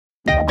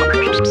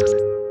Baby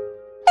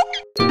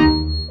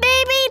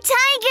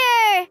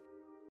Tiger!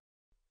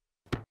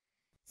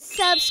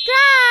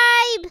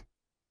 Subscribe!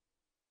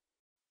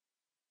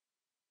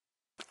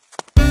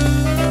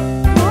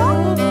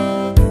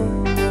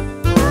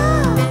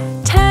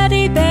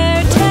 Teddy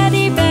bear,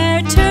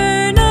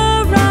 turn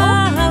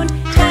around.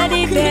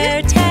 Teddy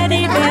bear,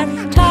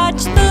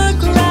 touch the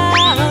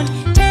ground.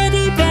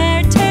 Teddy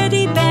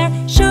bear,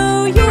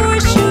 show your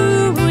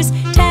shoes.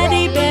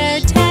 Teddy bear,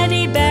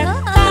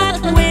 that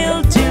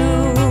will do.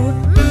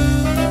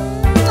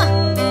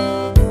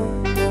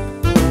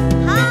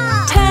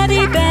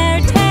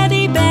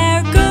 Teddy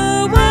bear,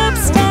 go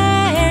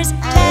upstairs.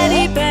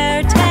 Teddy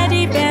bear,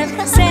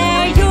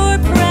 say your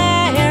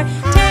prayer.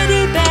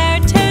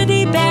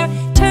 Teddy bear,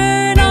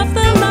 turn off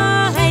the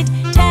light.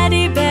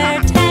 Teddy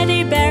bear,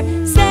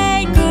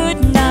 say good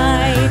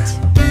night.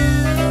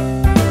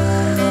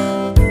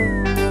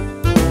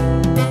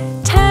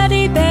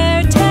 Teddy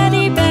bear,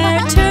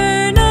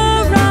 turn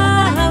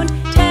around.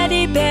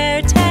 Teddy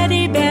bear,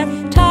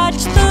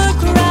 touch the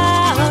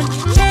ground.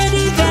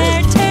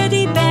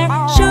 Teddy bear,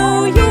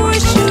 show your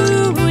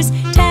shoes.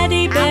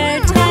 Teddy bear,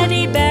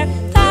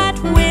 that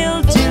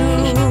will do.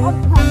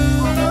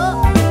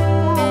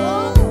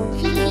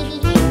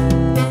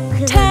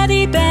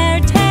 Teddy bear,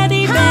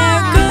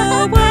 go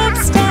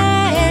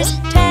upstairs.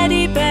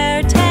 Teddy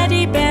bear,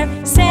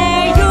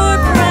 say your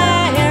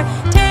prayer.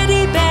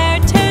 Teddy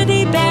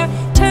bear,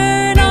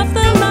 turn off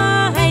the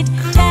light.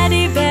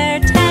 Teddy bear,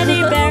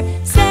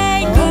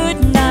 say good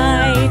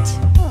night.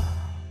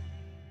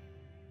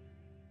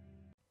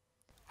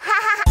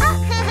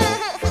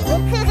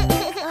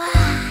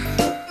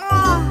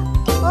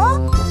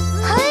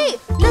 Hey,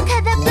 look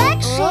at the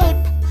black sheep.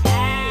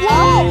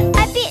 Whoa, I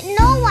bet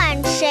no one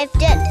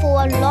shaved it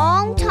for a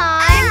long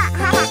time.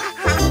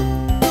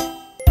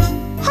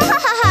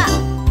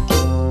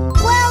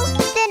 Well,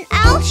 then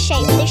I'll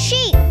shave the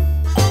sheep.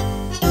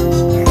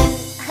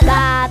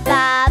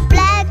 Baba,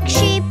 black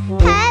sheep,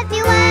 have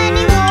you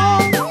any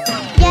wool?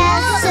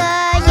 Yes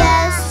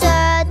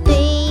sir,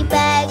 3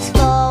 bags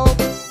full.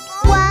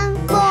 1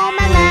 for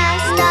my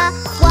master,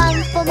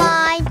 1 for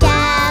my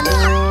dam,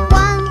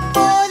 1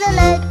 for the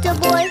little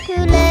boy who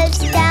lives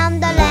down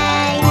the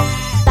lane.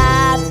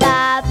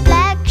 Baba,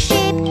 black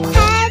sheep,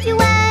 have you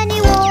any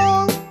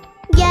wool?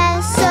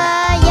 Yes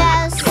sir,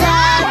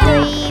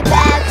 3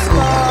 bags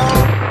full.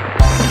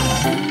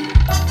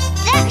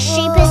 That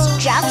sheep is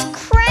just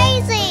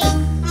crazy.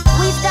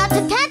 We've got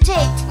to catch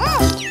it.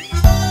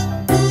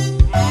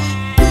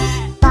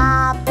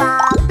 Baba,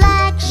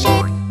 black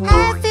sheep,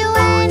 have you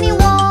any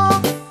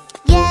wool?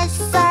 Yes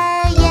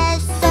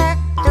sir,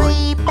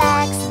 3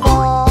 bags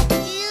full.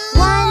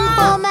 1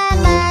 for my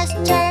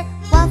master,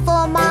 1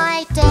 for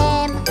my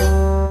dame,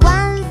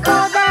 1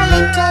 for the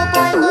little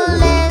boy who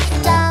lives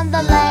down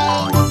the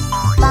lane.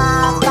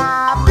 Baba,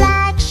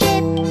 black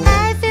sheep,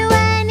 have you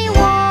any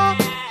wool?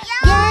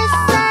 Yes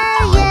sir,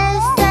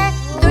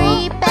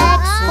 3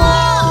 bags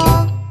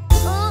full.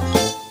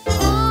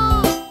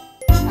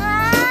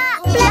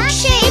 Black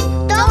sheep,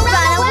 don't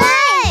run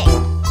away!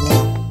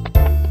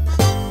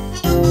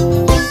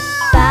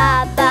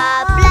 Baba,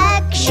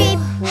 black sheep,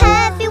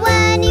 have you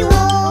any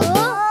wool?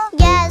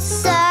 Yes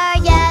sir,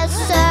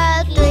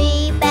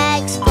 3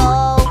 bags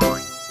full.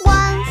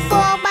 1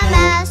 for my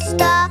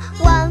master,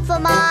 1 for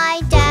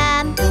my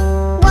dam,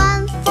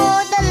 1 for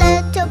the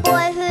little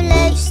boy who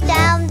lives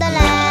down the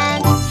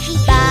lane.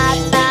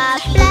 Baba,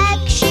 black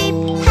sheep,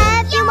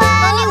 have you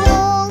any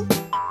wool?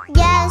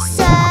 Yes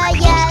sir,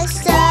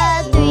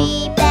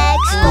 3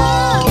 bags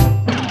full.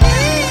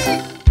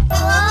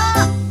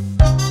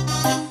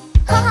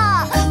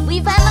 We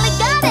finally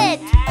got it!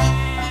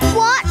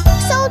 What?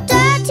 So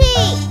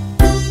dirty!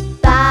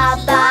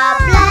 Baba,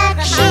 black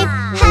sheep,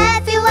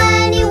 have you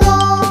any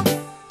wool?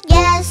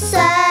 Yes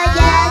sir,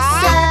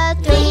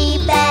 3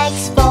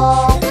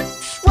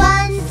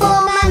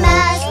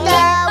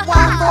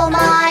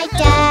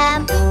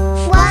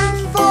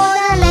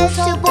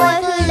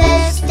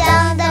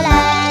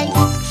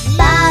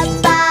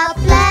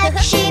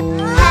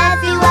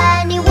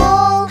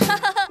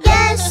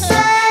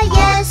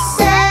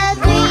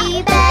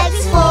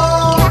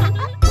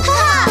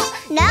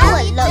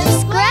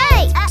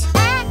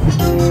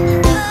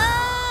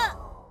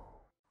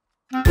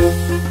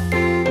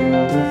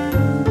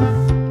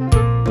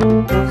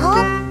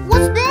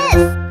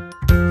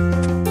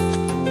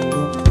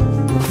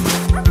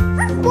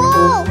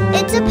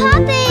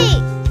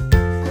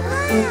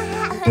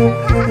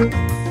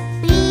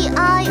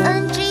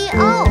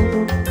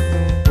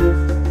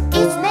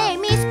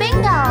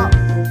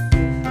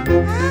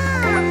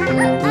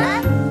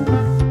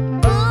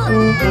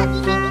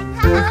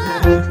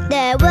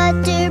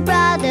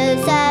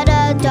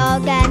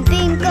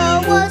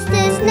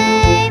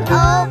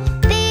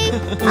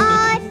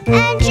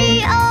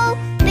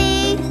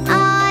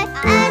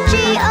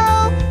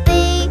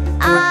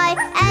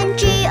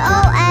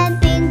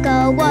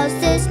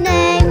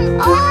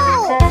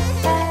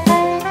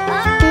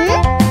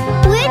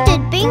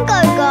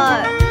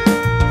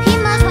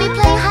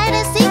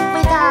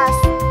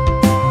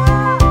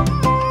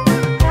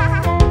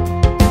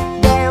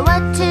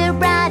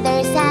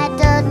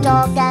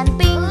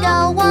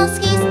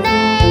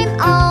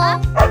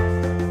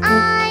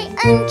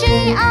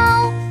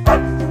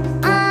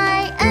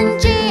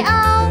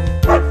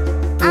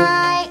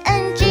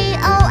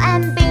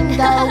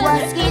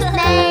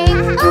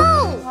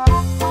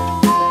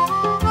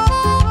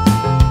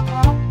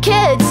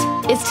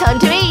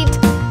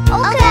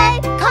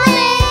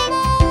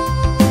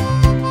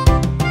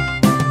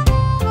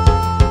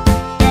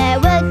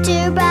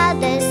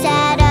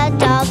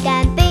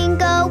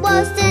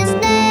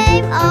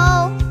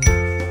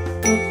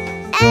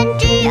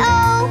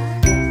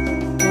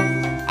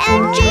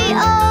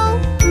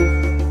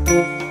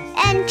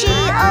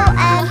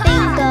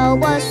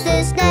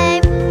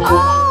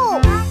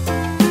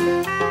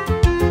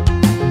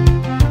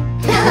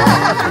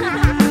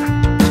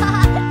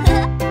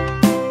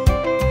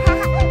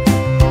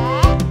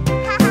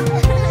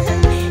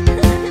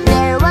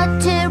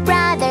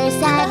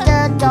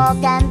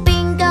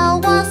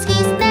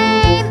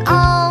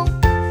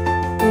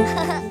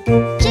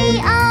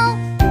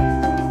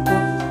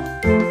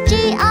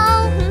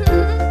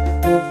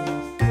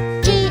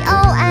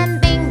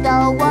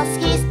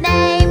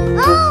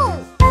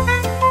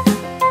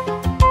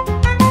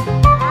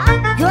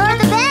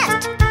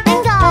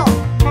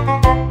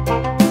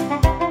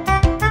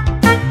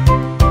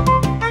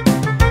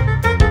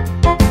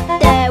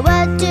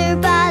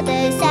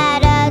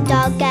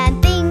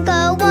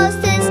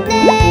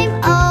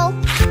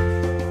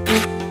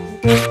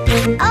 Oh.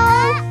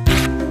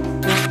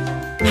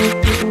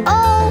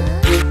 Oh.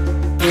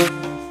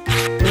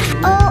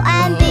 Oh,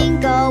 and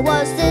Bingo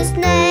was his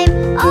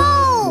name.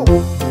 Oh.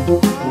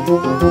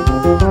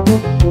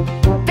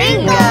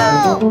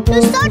 Bingo!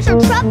 You're such a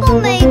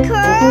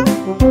troublemaker.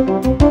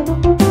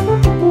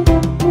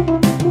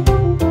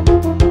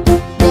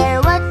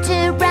 There were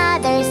two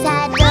brothers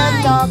had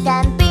a dog,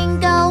 and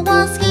Bingo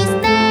was his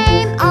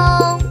name.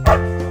 Oh.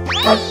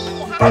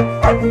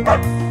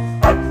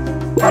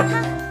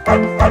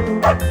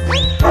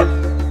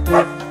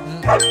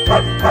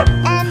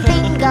 And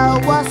Bingo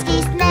was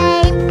his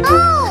name. Oh!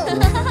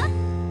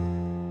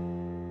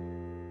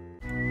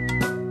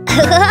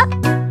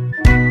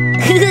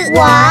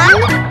 1,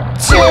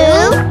 2,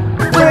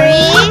 3,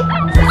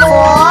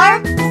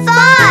 4,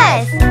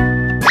 5.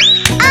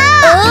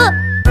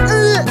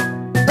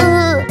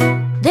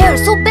 They're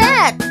so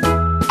bad.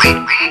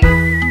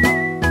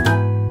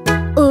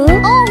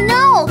 Oh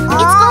no,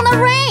 it's gonna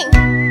rain.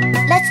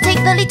 Let's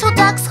take the little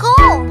ducks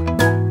home.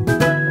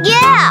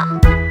 Yeah.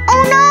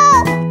 Oh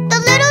no, the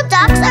little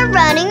ducks are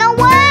running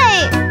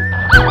away.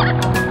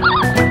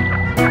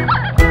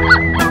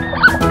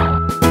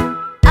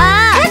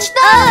 Catch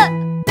them!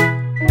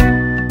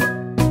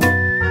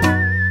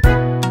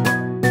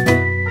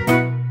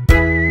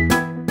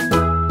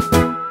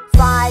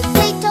 5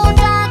 little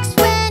ducks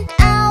went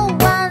out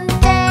one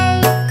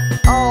day,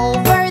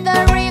 over the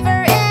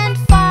river and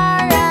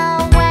far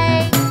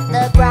away.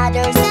 The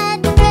brothers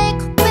said, quick,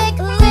 quick,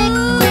 quick,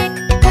 quick,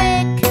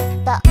 quick.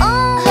 But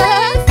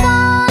only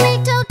 4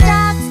 little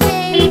ducks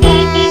came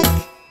back.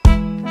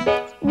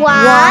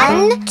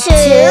 1,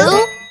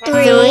 2,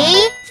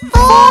 3, 4.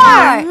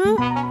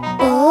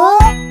 Oh.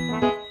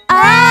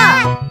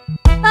 Ah!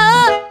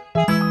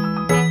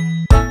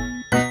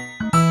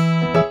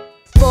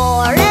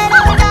 4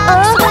 little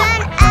ducks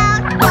went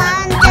out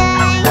one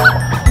day,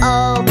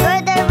 over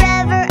the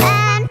river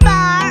and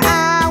far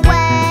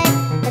away.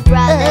 The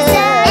brothers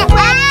said,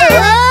 quack,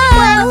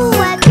 quack,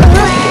 quack,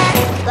 quack,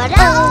 but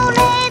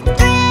only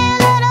 3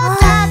 little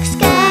ducks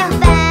came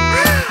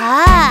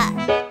back.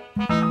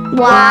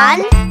 1,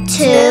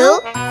 2,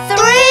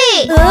 3.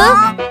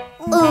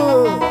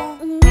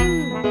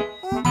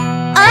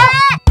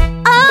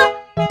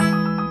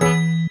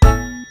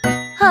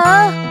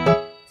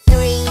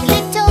 Three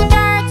little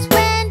ducks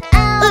went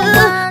out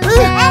one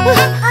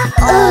day,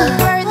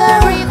 over the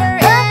river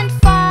and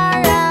far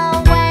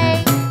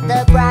away. The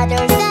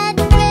brothers said,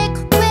 quick,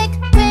 quick,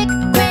 quick,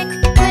 quick,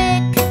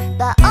 quick.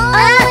 But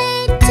only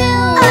 2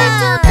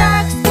 little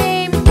ducks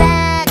came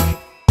back.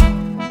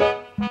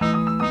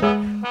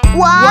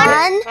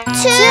 1,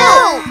 2.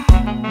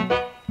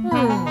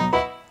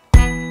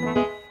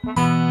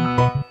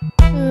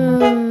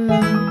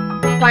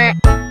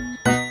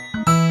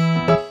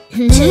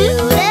 2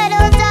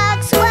 little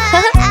ducks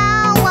went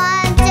out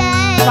one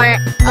day,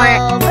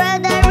 over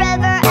the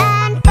river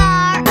and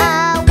far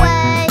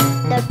away.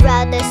 The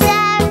brothers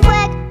said,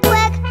 quick,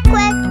 quick,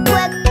 quick,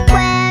 quick,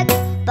 quick.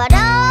 But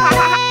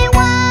only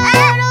 1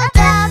 little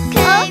duck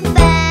came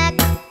back.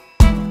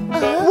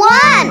 1.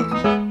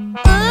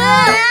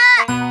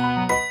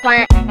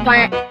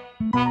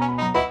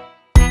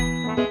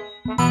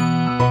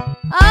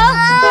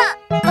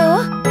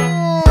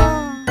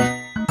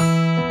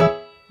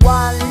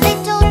 One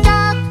little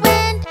duck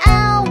went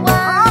out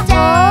one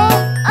day,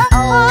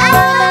 over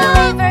the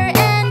river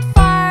and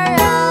far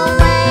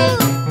away.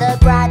 The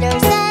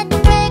brothers said,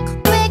 quick,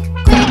 quick,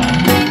 quick,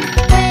 quick,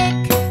 quick.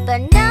 But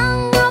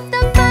none of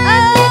the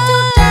 5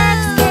 little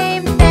ducks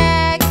came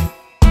back.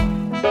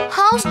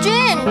 How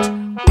strange!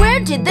 Where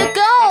did they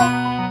go?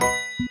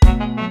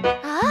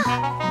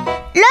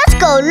 Let's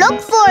go look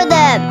for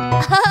them.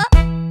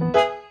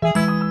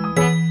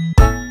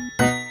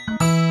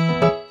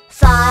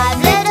 5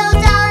 little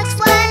ducks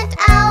went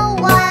out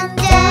one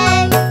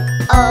day,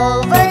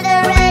 over the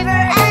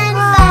river and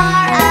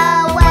far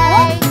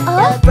away.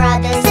 The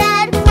brothers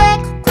said,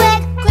 quick,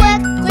 quick,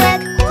 quick,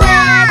 quick,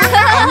 quick.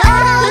 And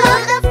all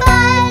of the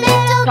 5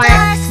 little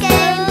ducks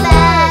came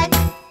back.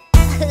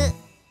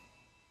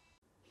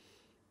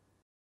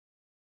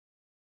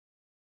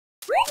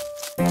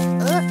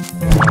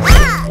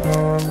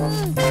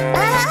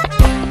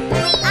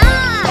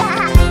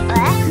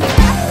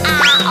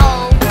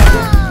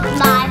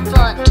 My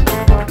foot,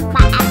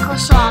 my ankle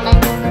swollen.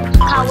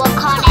 Can't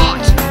walk on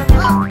it.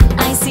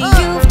 I see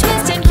you've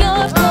twisted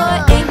your poor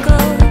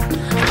ankle.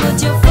 Put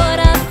your foot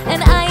up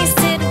and ice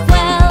it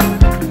well.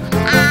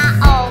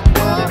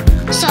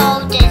 So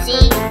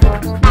dizzy.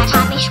 My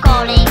tummy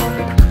scrolling.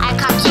 I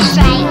can't see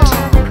straight.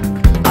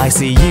 I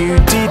see you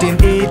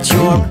didn't eat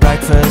your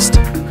breakfast.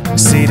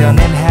 Sit down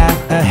and have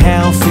a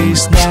healthy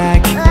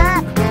snack.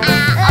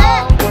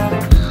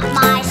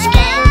 My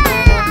skin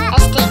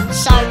it stinks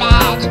so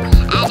bad,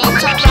 and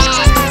it's so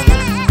red.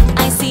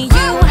 I see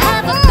you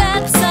have a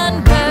bad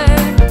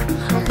sunburn.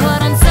 Put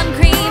on some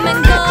cream and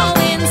go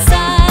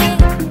inside.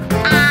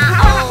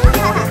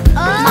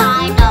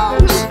 My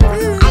nose,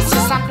 I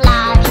see some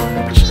blood,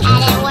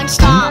 and it won't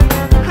stop.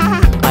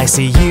 I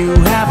see you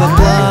have a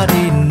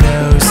bloody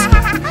nose.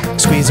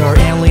 Squeeze our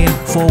alien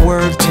forward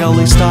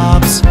slowly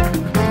stops.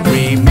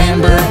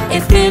 Remember,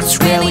 if it's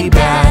really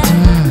bad,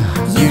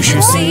 you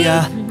should see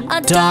a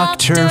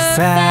doctor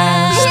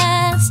fast.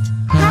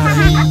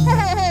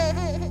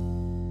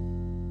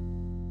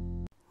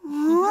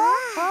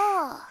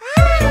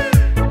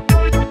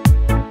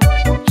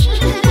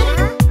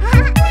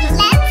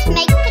 Let's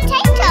make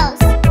potatoes.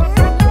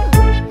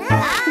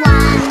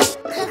 1,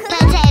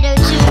 potato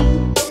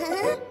 2,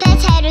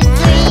 potato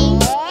 3,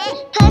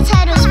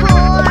 potatoes 4,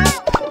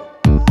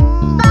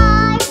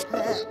 5,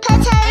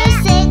 potato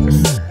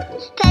 6,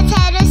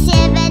 potato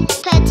 7,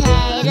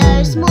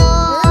 potatoes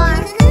more.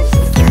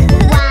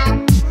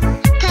 1,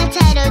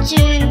 potato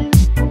 2,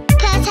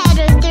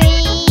 potato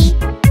 3,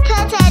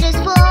 potatoes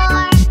 4,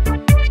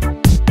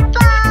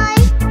 5,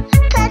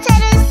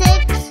 potato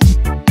 6,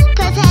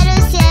 potato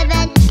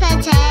 7,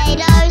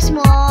 potatoes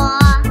more.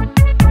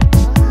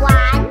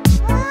 1,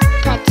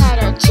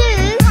 potato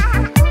 2,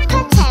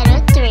 potato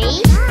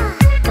 3,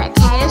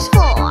 potatoes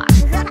 4,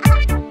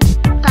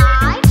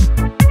 5,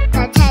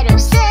 potato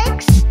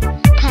 6,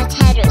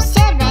 potato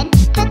 7,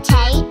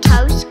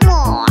 potatoes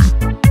more.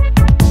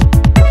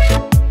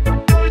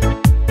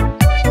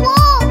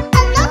 Whoa,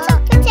 a lot of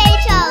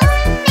potatoes!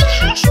 Make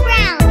hash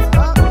browns!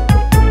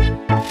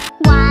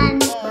 1,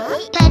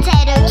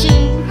 potato 2,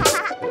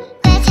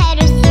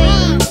 potato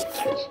 3,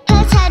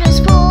 potatoes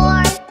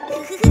 4,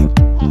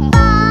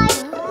 5,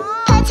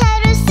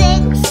 potato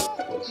 6,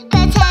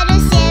 potato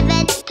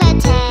 7,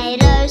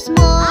 potatoes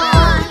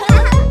more.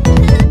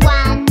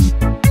 1,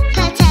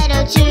 potato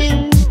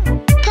 2,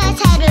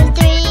 potato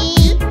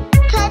 3,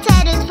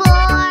 potatoes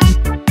 4,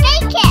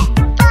 bake it!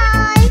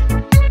 5,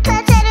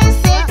 potato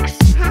 6,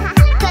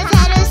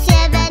 potato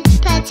 7,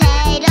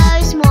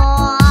 potatoes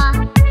more.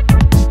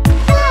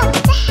 Wow,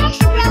 the hash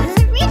browns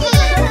are ready!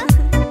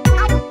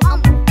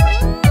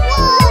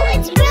 Whoa,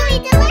 it's really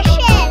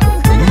delicious!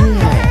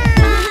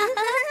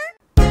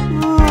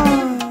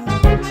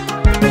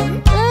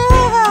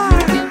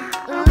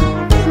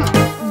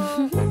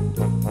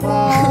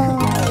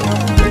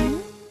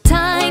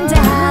 Time to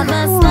have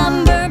a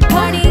slumber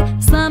party,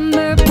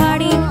 slumber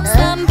party,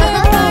 slumber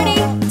party.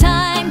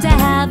 Time to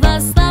have a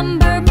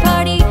slumber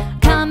party.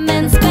 Come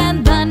and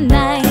spend the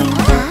night.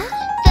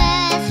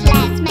 First,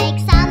 let's make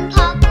some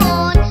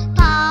popcorn,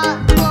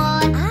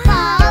 popcorn,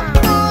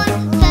 popcorn.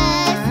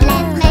 First,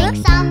 let's make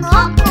some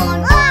popcorn.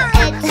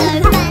 It's so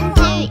fun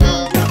to eat.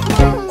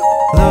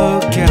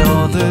 Look at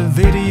all the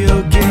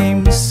video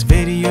games,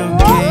 video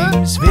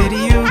games,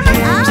 video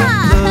games.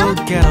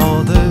 Look at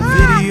all the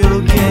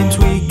video games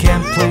we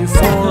can play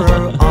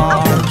for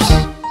hours.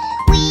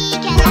 We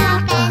can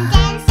laugh and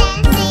dance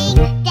and sing,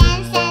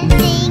 dance and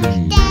sing,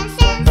 dance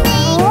and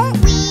sing.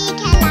 We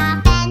can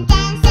laugh and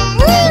dance and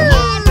sing.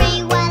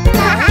 Everyone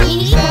loves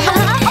music.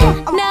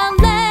 Now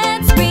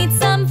let's read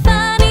some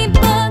funny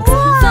books,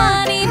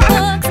 funny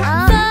books,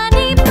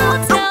 funny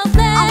books.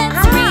 Now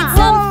let's read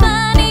some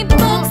funny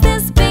books.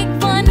 This big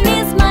one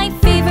is my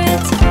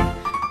favorite.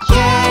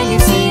 Can you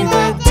see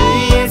the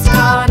day is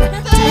gone?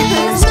 Day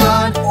is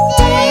gone,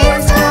 day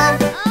is gone.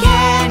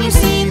 Can you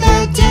see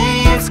the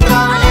day is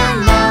gone?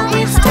 And now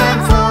it's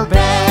time for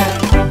bed.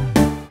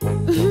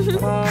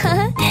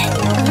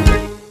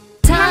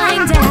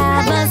 Time to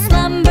have a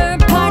slumber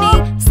party,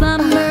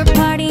 slumber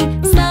party,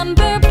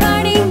 slumber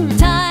party.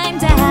 Time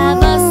to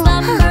have a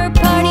slumber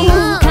party.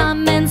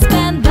 Come and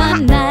spend the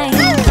night.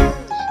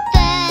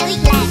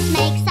 First, let's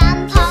make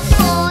some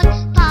popcorn,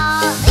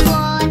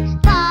 popcorn,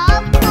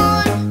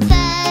 popcorn.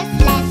 First,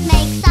 let's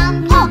make some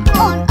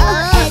popcorn.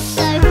 Oh, it's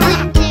so fun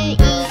to eat.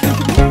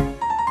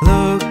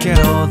 Look at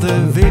all the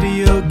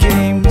video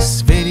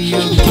games, video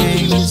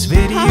games,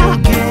 video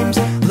games.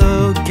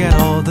 Look at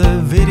all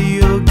the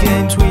video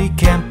games we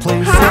can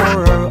play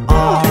for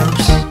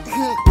hours.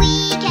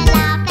 We can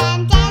laugh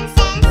and dance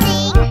and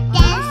sing,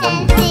 dance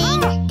and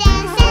sing,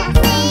 dance and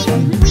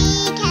sing. We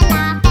can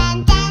laugh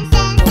and dance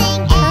and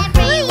sing.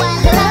 Everyone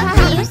loves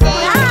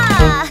music.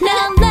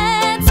 Now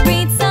let's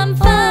read some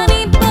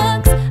funny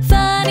books,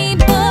 funny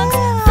books,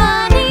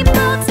 funny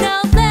books.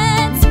 Now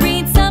let's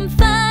read some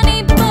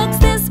funny books.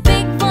 This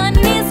big one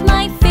is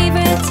my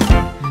favorite.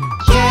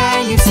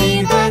 Can you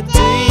see the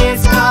day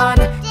is gone?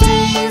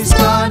 Day is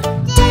gone,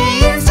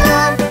 day is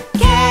gone.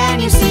 Can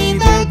you see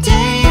the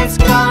day is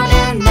gone?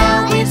 And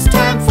now it's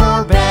time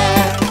for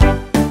bed.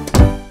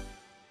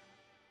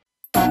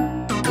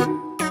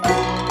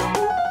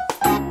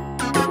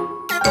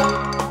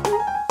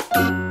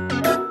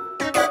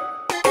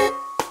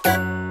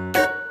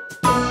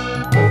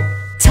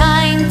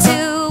 Time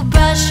to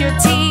brush your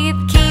teeth,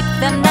 keep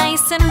them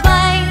nice and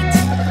white.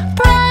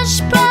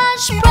 Brush,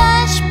 brush,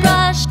 brush,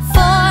 brush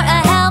for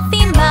a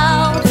healthy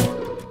mouth.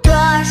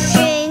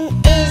 Brushing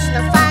is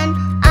no fun.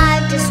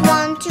 I just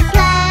want to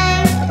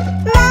play.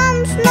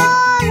 Mom's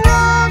not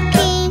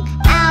looking.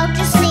 I'll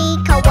just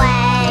sneak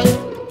away.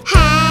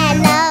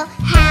 Hello,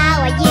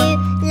 how are you?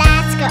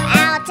 Let's go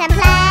out and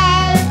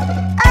play.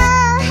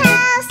 Oh,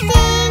 how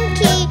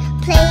stinky.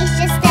 Please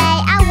just stay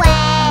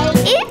away.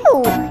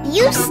 Ew,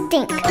 you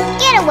stink.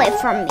 Get away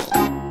from me.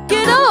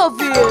 Get off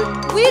here!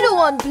 We don't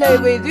want to play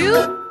with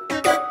you.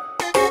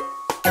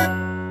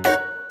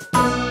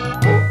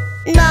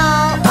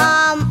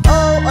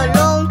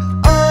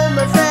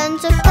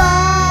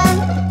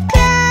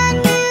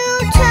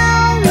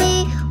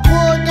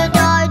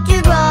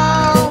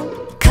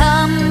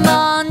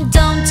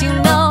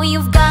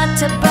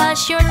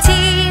 your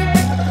teeth.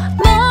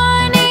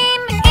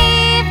 Morning,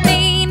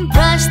 evening,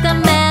 brush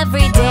them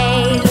every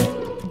day.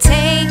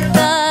 Take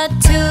the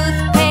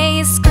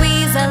toothpaste,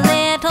 squeeze a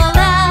little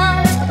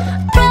out.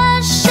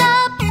 Brush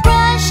up,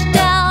 brush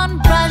down,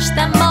 brush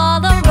them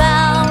all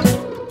around.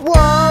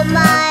 Whoa,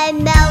 my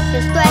mouth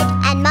is great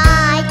and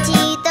my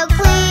teeth are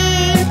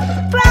clean.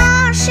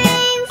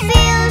 Brushing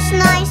feels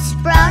nice.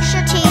 Brush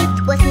your teeth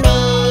with me.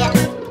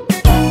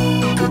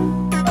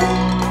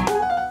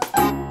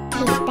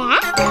 He's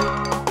back.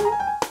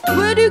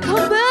 When do you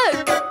come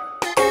back?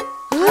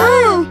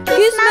 Oh,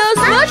 he smells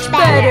much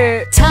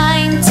better.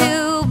 Time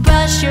to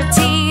brush your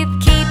teeth,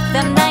 keep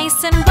them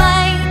nice and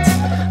white.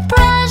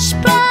 Brush,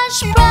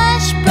 brush,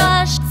 brush,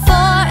 brush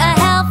for a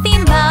healthy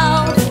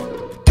mouth.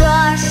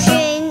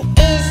 Brushing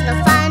is no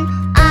fun.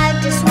 I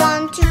just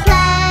want to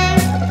play.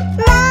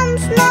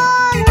 Mom's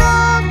not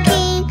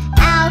looking.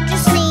 I'll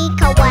just sneak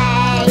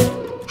away.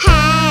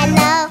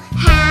 Hello,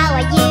 how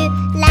are you?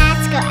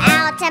 Let's go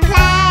out and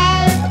play.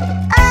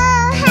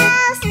 Oh,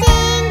 how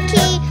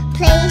stinky.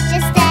 Please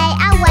just stay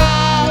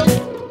away.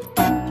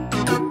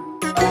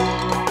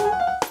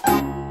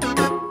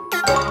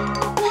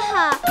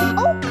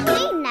 Oh,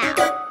 clean now.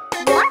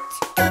 What?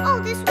 Oh,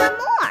 there's one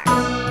more.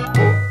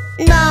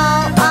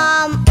 Now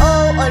I'm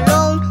all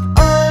alone.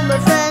 All my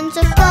friends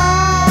are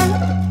gone.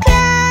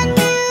 Can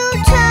you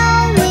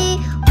tell me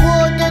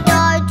what did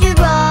I do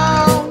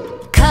wrong?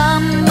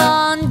 Come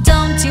on,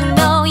 don't you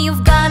know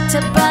you've got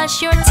to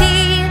brush your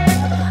teeth?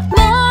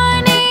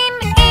 Morning,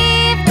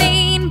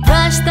 evening,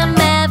 brush them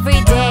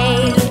every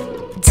day.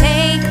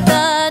 Take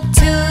the